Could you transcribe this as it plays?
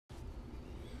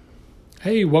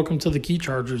Hey, welcome to the Key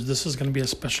Chargers. This is going to be a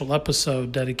special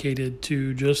episode dedicated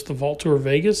to just the Vault Tour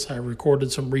Vegas. I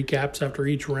recorded some recaps after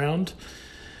each round,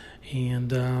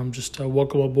 and just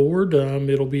welcome aboard.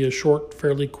 It'll be a short,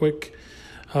 fairly quick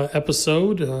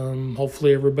episode.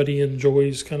 Hopefully everybody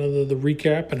enjoys kind of the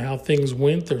recap and how things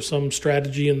went. There's some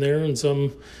strategy in there and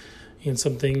some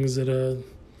things that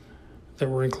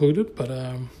were included,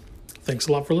 but thanks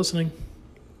a lot for listening.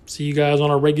 See you guys on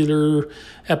our regular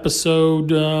episode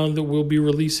that we'll be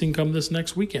releasing come this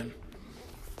next weekend.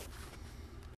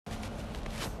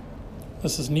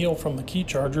 This is Neil from the Key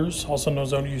Chargers, also known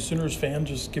as OU Sooners fan,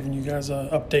 just giving you guys an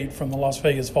update from the Las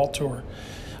Vegas Vault Tour.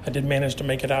 I did manage to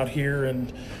make it out here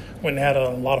and went and had a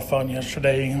lot of fun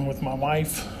yesterday with my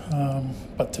wife,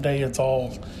 but today it's all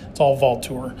Vault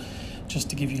Tour. Just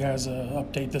to give you guys an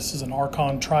update, this is an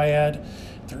Archon Triad.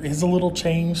 There is a little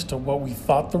change to what we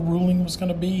thought the ruling was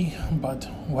going to be, but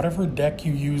whatever deck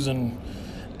you use in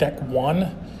deck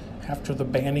 1 after the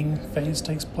banning phase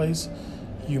takes place,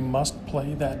 you must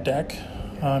play that deck.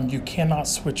 You cannot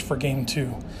switch for game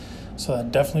 2. So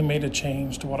that definitely made a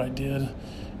change to what I did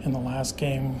in the last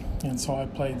game. And so I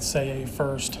played Seye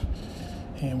first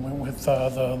and went with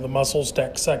the Muscles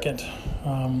deck second,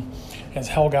 as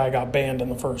Hellguy got banned in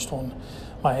the first one.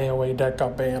 My AOA deck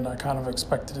got banned. I kind of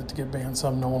expected it to get banned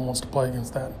some. No one wants to play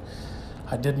against that.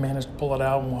 I did manage to pull it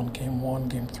out and won game 1,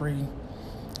 game 3.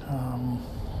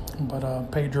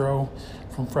 But Pedro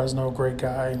from Fresno, great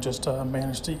guy, just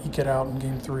managed to eke it out in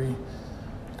game 3.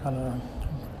 Kind of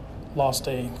lost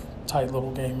a tight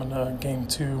little game in game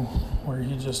 2 where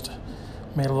he just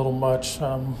made a little much.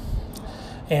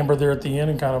 Amber there at the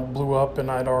end and kind of blew up, and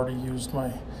I'd already used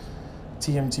my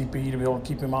TMTP to be able to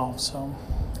keep him off. So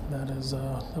that is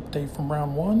an update from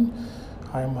round 1.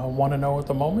 I am 1-0 at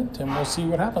the moment, and we'll see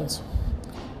what happens.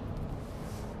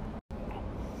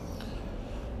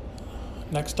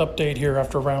 Next update here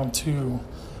after round 2.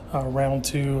 I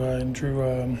drew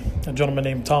a gentleman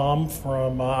named Tom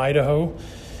from Idaho.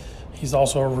 He's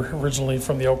also originally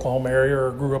from the Oklahoma area,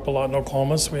 or grew up a lot in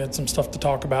Oklahoma, so we had some stuff to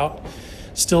talk about.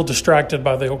 Still distracted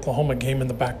by the Oklahoma game in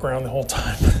the background the whole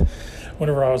time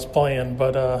whenever I was playing,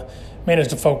 but managed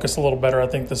to focus a little better, I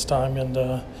think, this time.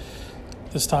 And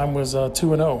this time was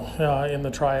 2-0 in the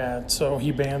Triad. So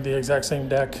he banned the exact same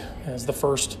deck as the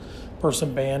first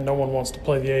person banned. No one wants to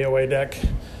play the AOA deck.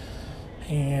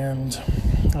 And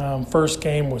first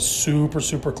game was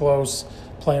super close,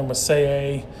 playing with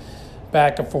Seye,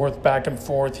 back and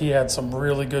forth. He had some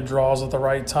really good draws at the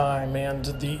right time. And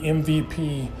the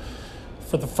MVP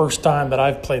for the first time that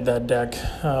I've played that deck,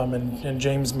 and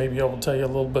James may be able to tell you a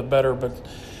little bit better, but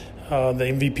the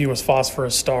MVP was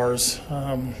Phosphorus Stars.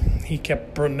 He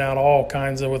kept putting out all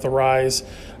kinds of with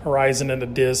Horizon and a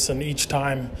Dis, and each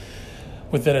time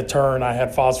within a turn I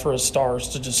had Phosphorus Stars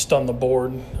to just stun the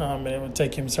board, and it would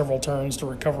take him several turns to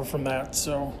recover from that.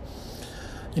 So,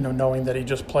 knowing that he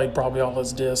just played probably all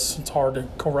his Dis, it's hard to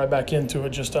go right back into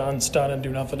it just to unstun and do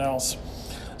nothing else.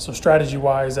 So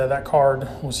strategy-wise, that card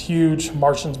was huge.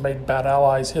 Martians made Bad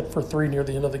Allies hit for 3 near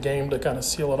the end of the game to kind of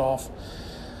seal it off.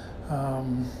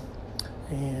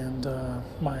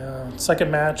 My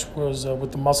second match was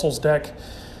with the Muscles deck,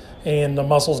 and the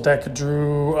Muscles deck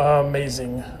drew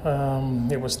amazing.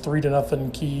 It was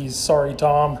 3-0 keys. Sorry,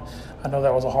 Tom. I know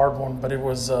that was a hard one, but it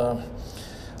was. I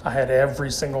had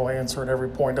every single answer at every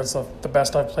point. That's the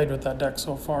best I've played with that deck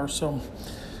so far. So.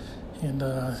 And,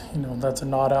 that's a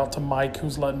nod out to Mike,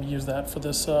 who's letting me use that for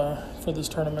this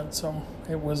tournament. So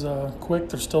it was quick.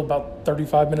 There's still about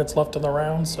 35 minutes left in the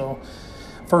round. So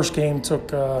first game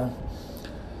took,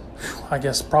 I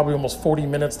guess, probably almost 40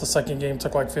 minutes. The second game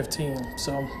took like 15.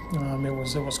 So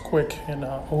it was quick and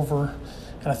over.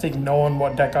 And I think knowing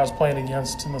what deck I was playing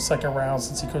against in the second round,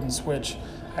 since he couldn't switch,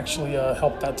 actually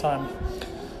helped that time.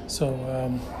 So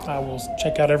I will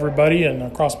check out everybody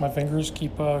and cross my fingers,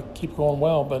 keep going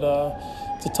well. But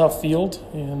it's a tough field,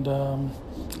 and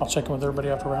I'll check in with everybody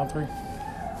after round 3.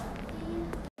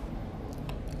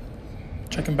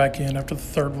 Checking back in after the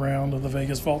third round of the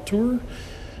Vegas Vault Tour.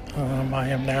 I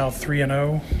am now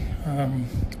 3-0.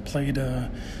 Played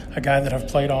a guy that I've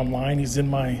played online. He's in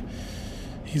my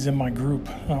group.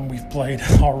 We've played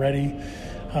already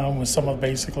with some of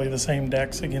basically the same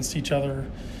decks against each other.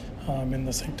 In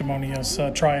the Sanctimonious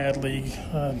Triad League.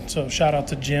 So shout out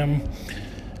to Jim.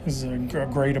 He's a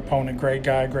great opponent, great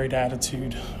guy, great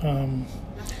attitude.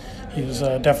 He was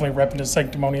definitely repping his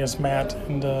Sanctimonious mat,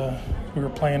 and we were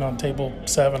playing on table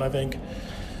 7, I think.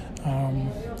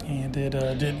 And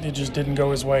it just didn't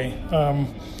go his way.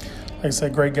 Like I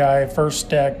said, great guy. First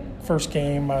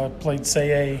game, I played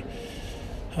Seye.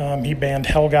 He banned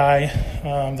Hell Guy,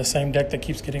 the same deck that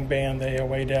keeps getting banned, the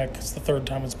AOA deck. It's the third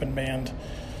time it's been banned.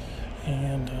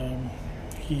 And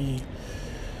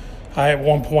at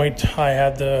one point, I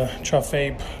had the Chuff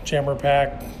Ape Jammer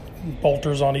Pack,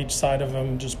 bolters on each side of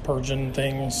him, just purging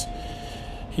things.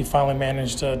 He finally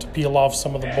managed to peel off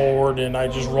some of the board, and I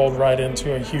just rolled right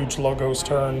into a huge Logos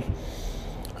turn.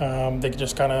 They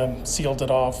just kind of sealed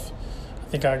it off. I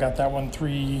think I got that one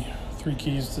three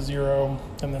keys to 0,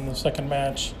 and then the second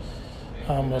match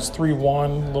was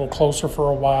 3-1, a little closer for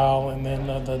a while, and then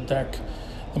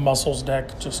the Muscles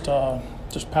deck just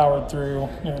powered through,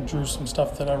 drew some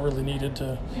stuff that I really needed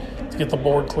to get the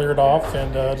board cleared off,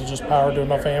 and to just power to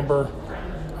enough amber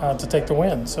to take the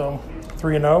win. So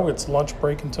 3-0, it's lunch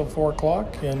break until 4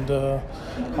 o'clock, and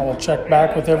I will check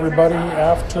back with everybody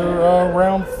after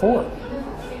round 4.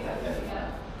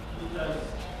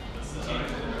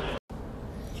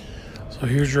 So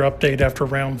here's your update after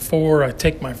round 4. I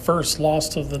take my first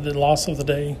loss of the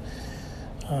day.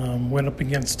 Went up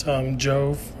against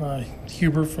Joe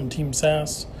Huber from Team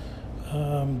SAS.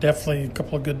 Definitely a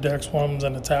couple of good decks. One was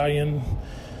an Italian.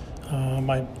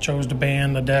 I chose to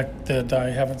ban a deck that I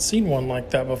haven't seen one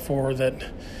like that before, that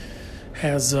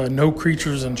has no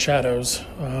creatures and shadows.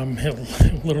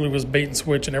 It literally was bait and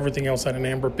switch, and everything else had an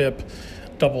Amber Pip,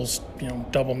 double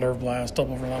Nerve Blast,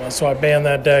 double Relentless. So I banned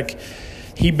that deck.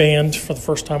 He banned for the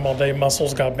first time all day.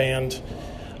 Muscles got banned.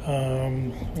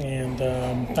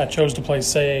 I chose to play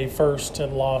Say first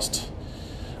and lost.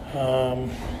 I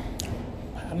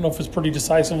don't know if it's pretty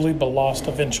decisively, but lost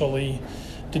eventually.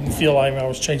 Didn't feel like I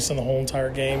was chasing the whole entire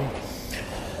game.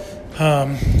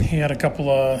 He had a couple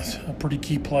of pretty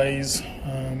key plays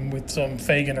with some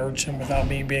Fagin Urchin without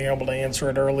me being able to answer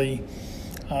it early.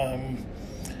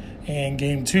 And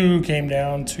game 2 came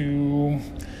down to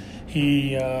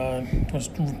he was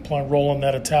rolling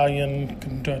that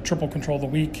Italian triple control of the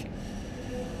week.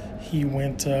 He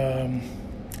went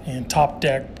and top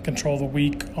decked control of the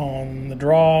week on the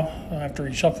draw after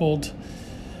he shuffled.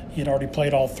 He had already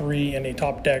played all 3, and he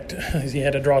top decked. He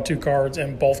had to draw 2 cards,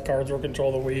 and both cards were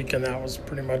control of the week, and that was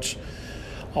pretty much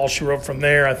all she wrote from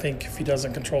there. I think if he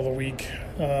doesn't control the week,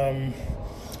 I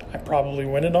probably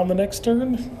win it on the next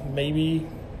turn. Maybe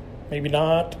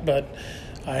not, but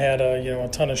I had a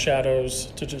ton of shadows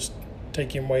to just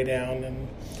take him way down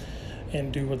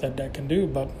and do what that deck can do.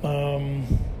 But it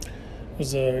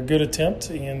was a good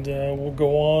attempt, and we'll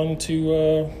go on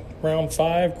to round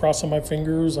 5. Crossing my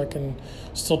fingers, I can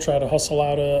still try to hustle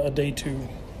out a day 2.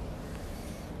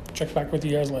 Check back with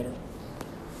you guys later.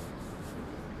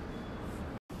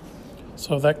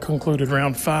 So that concluded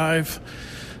round 5.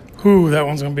 That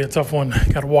one's going to be a tough one.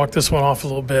 Got to walk this one off a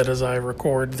little bit as I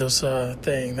record this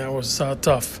thing. That was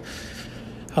tough.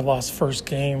 I lost first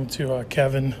game to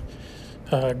Kevin,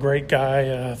 great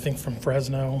guy, I think from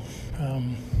Fresno.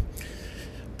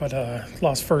 But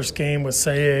lost first game with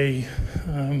Say.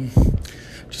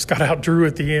 Just got out drew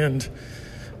at the end.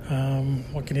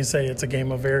 What can you say? It's a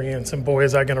game of variance, and boy,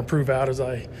 is I going to prove out as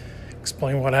I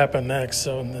explain what happened next.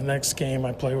 So in the next game,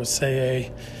 I played with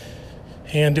Say.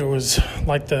 And it was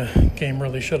like the game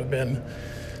really should have been.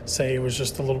 Say it was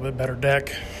just a little bit better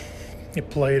deck. It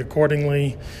played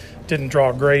accordingly. Didn't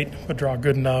draw great, but draw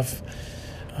good enough.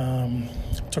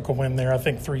 Took a win there. I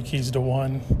think 3 keys to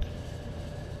 1.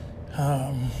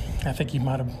 I think he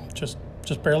might have just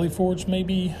barely forged,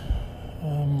 maybe.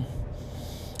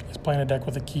 He's playing a deck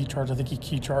with a key charge. I think he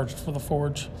key charged for the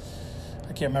forge.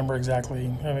 I can't remember exactly.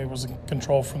 I mean, it was a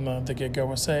control from the get-go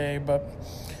with Say, but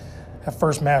that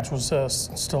first match was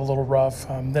still a little rough.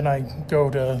 Then I go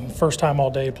to first time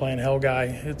all day playing Hell Guy.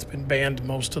 It's been banned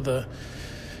most of the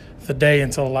day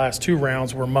until the last 2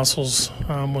 rounds, where Muscles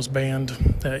was banned.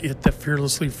 That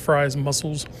fearlessly fries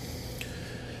Muscles.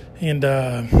 And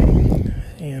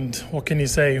what can you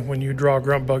say when you draw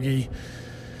Grunt Buggy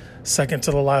second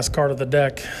to the last card of the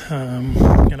deck,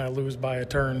 and I lose by a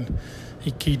turn?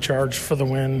 He key charged for the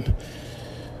win.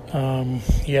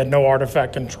 He had no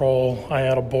artifact control. I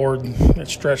had a board that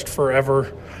stretched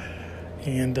forever,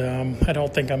 and I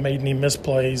don't think I made any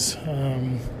misplays.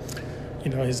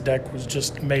 His deck was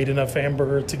just made enough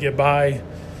amber to get by,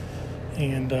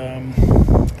 and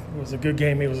it was a good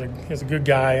game. He was a good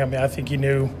guy. I mean, I think he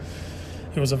knew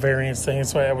it was a variance thing.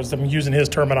 So I'm using his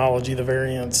terminology, the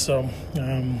variance. So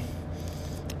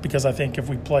because I think if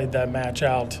we played that match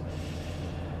out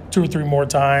 2 or 3 more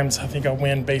times, I think I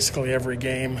win basically every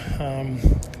game.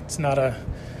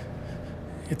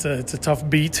 It's a tough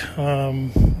beat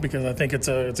because I think it's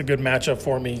a good matchup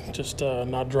for me. Just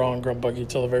not drawing Grunt Buggy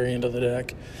till the very end of the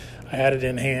deck. I had it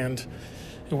in hand.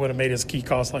 It would have made his key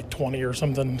cost like 20 or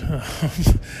something.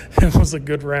 It was a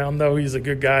good round though. He's a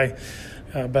good guy.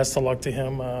 best of luck to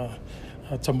him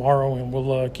tomorrow, and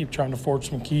we'll keep trying to forge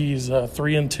some keys.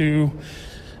 3-2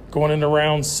 going into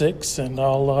round 6, and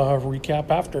I'll recap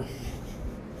after.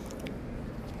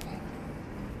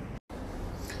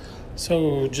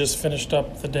 So just finished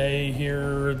up the day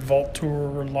here at Vault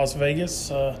Tour Las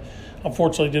Vegas.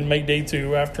 Unfortunately, didn't make day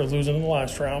 2 after losing in the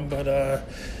last round, but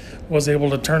was able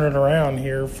to turn it around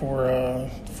here for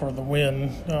the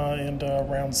win in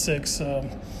round 6.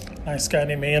 Nice guy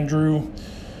named Andrew.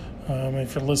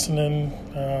 If you're listening,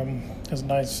 it was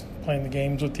nice playing the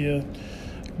games with you.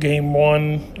 Game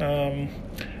 1,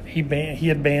 he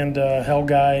had banned Hell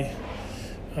Guy,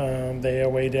 the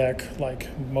AOA deck, like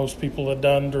most people had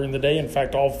done during the day. In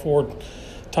fact, all 4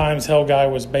 times Hell Guy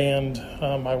was banned,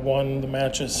 I won the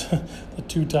matches. The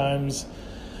 2 times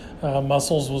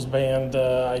Muscles was banned,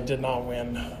 I did not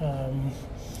win.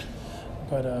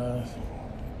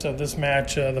 So this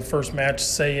match, the first match,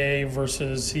 Saye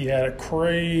versus, he had a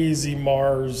crazy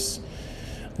Mars,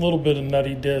 a little bit of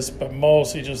Nutty Disc, but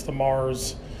mostly just the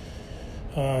Mars.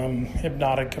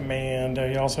 Hypnotic Command.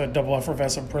 He also had Double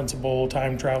Effervescent Principle,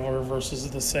 Time Traveler versus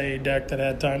the Say deck that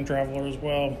had Time Traveler as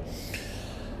well.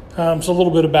 So a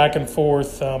little bit of back and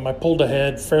forth. I pulled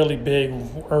ahead fairly big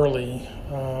early.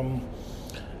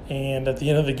 And at the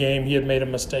end of the game, he had made a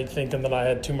mistake thinking that I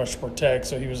had too much to protect,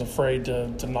 so he was afraid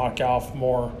to knock off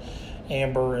more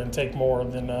Amber and take more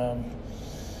than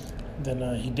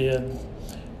he did.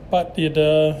 But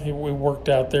it worked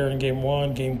out there in game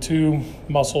 1. Game 2,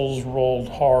 Muscles rolled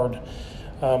hard.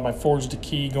 I forged a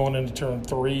key going into turn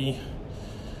 3.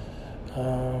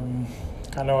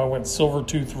 I know I went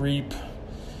Silvertooth Reap,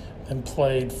 then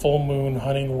played Full Moon,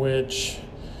 Hunting Witch,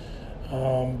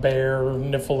 Bear,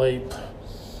 Niffle-Ape.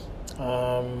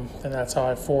 And that's how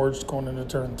I forged going into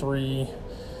turn 3.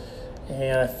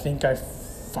 And I think I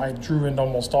drew into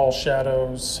almost all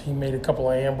shadows. He made a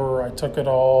couple of Amber. I took it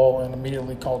all and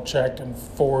immediately called check and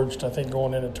forged, I think,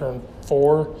 going into turn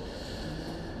 4.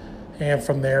 And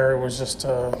from there, it was just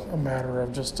a matter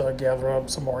of just gathering up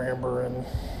some more Amber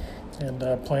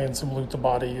and playing some Loot the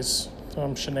Bodies,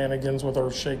 shenanigans with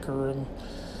Earthshaker.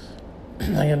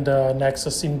 And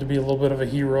Nexus seemed to be a little bit of a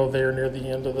hero there near the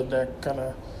end of the deck, kind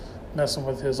of messing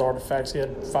with his artifacts. He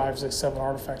had 5, 6, 7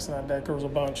 artifacts in that deck. There was a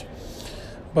bunch.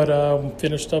 But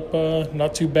finished up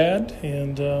not too bad,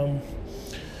 and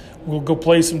we'll go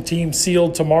play some Team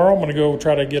Sealed tomorrow. I'm going to go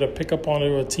try to get a pickup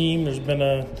onto a team. There's been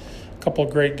a couple of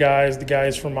great guys, the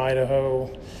guys from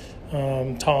Idaho,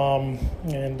 Tom,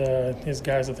 and his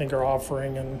guys I think are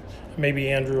offering, and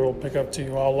maybe Andrew will pick up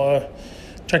too. I'll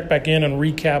check back in and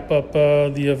recap up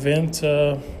the event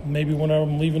maybe when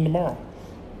I'm leaving tomorrow.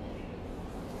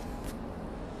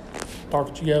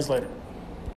 Talk to you guys later.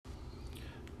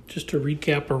 Just to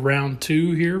recap a round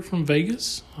 2 here from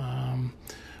Vegas.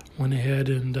 Went ahead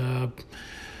and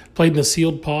played in the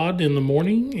sealed pod in the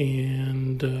morning,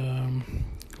 and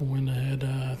went ahead.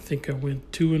 I think I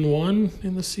went 2-1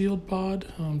 in the sealed pod.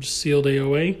 Just sealed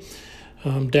AOA.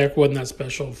 Deck wasn't that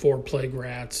special. 4 Plague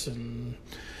Rats and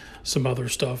some other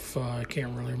stuff. I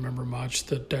can't really remember much.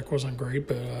 The deck wasn't great,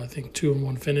 but I think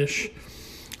 2-1 finish.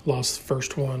 Lost the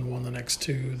first one, won the next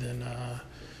 2,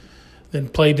 then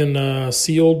played in a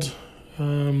sealed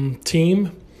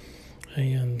team,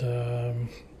 and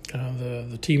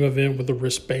the team event with the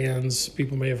wristbands.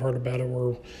 People may have heard about it.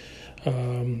 Where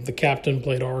the captain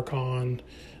played Archon,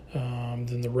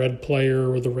 then the red player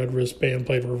with the red wristband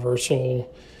played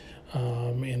Reversal,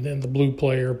 and then the blue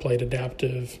player played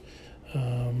Adaptive.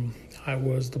 I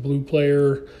was the blue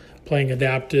player playing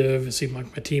Adaptive. It seemed like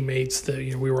my teammates that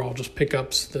we were all just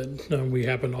pickups that we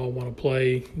happened to all want to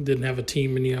play. Didn't have a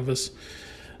team, any of us.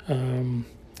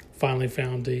 Finally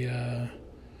found a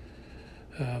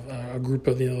group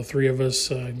of the 3 of us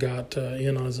got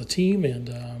in as a team, and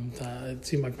it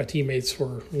seemed like my teammates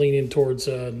were leaning towards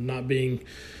not being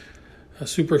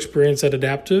super experienced at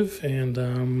Adaptive,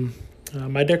 and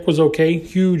my deck was okay.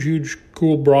 Huge,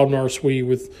 cool Broadnar suite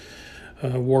with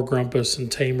War Grumpus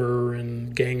and Tamer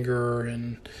and Ganger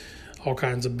and all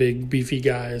kinds of big, beefy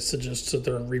guys to just sit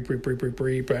there and reap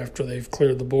after they've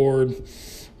cleared the board,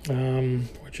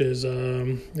 which is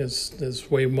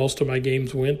way most of my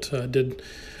games went. I did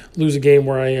lose a game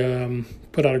where I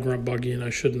put out a Grunt Buggy, and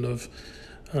I shouldn't have.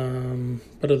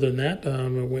 But other than that,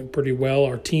 it went pretty well.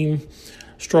 Our team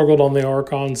struggled on the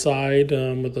Archon side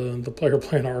with the player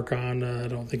playing Archon. I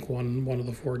don't think won one of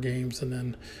the 4 games, and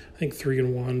then I think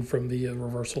 3-1 from the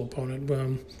reversal opponent.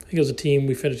 I think as a team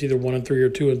we finished either 1-3 or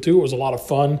 2-2. It was a lot of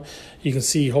fun. You can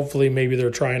see hopefully maybe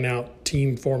they're trying out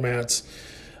team formats,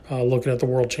 looking at the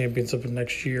World Championship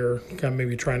next year, kind of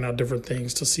maybe trying out different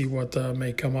things to see what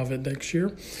may come of it next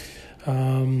year.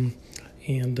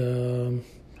 And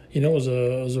it was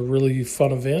a really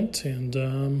fun event,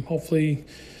 and hopefully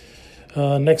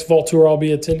next Vault Tour I'll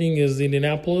be attending is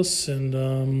Indianapolis,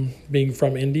 and being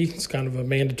from Indy, it's kind of a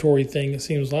mandatory thing, it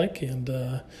seems like, and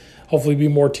hopefully be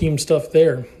more team stuff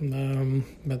there.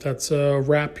 But that's a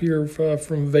wrap here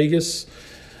from Vegas.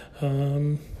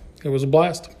 It was a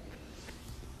blast.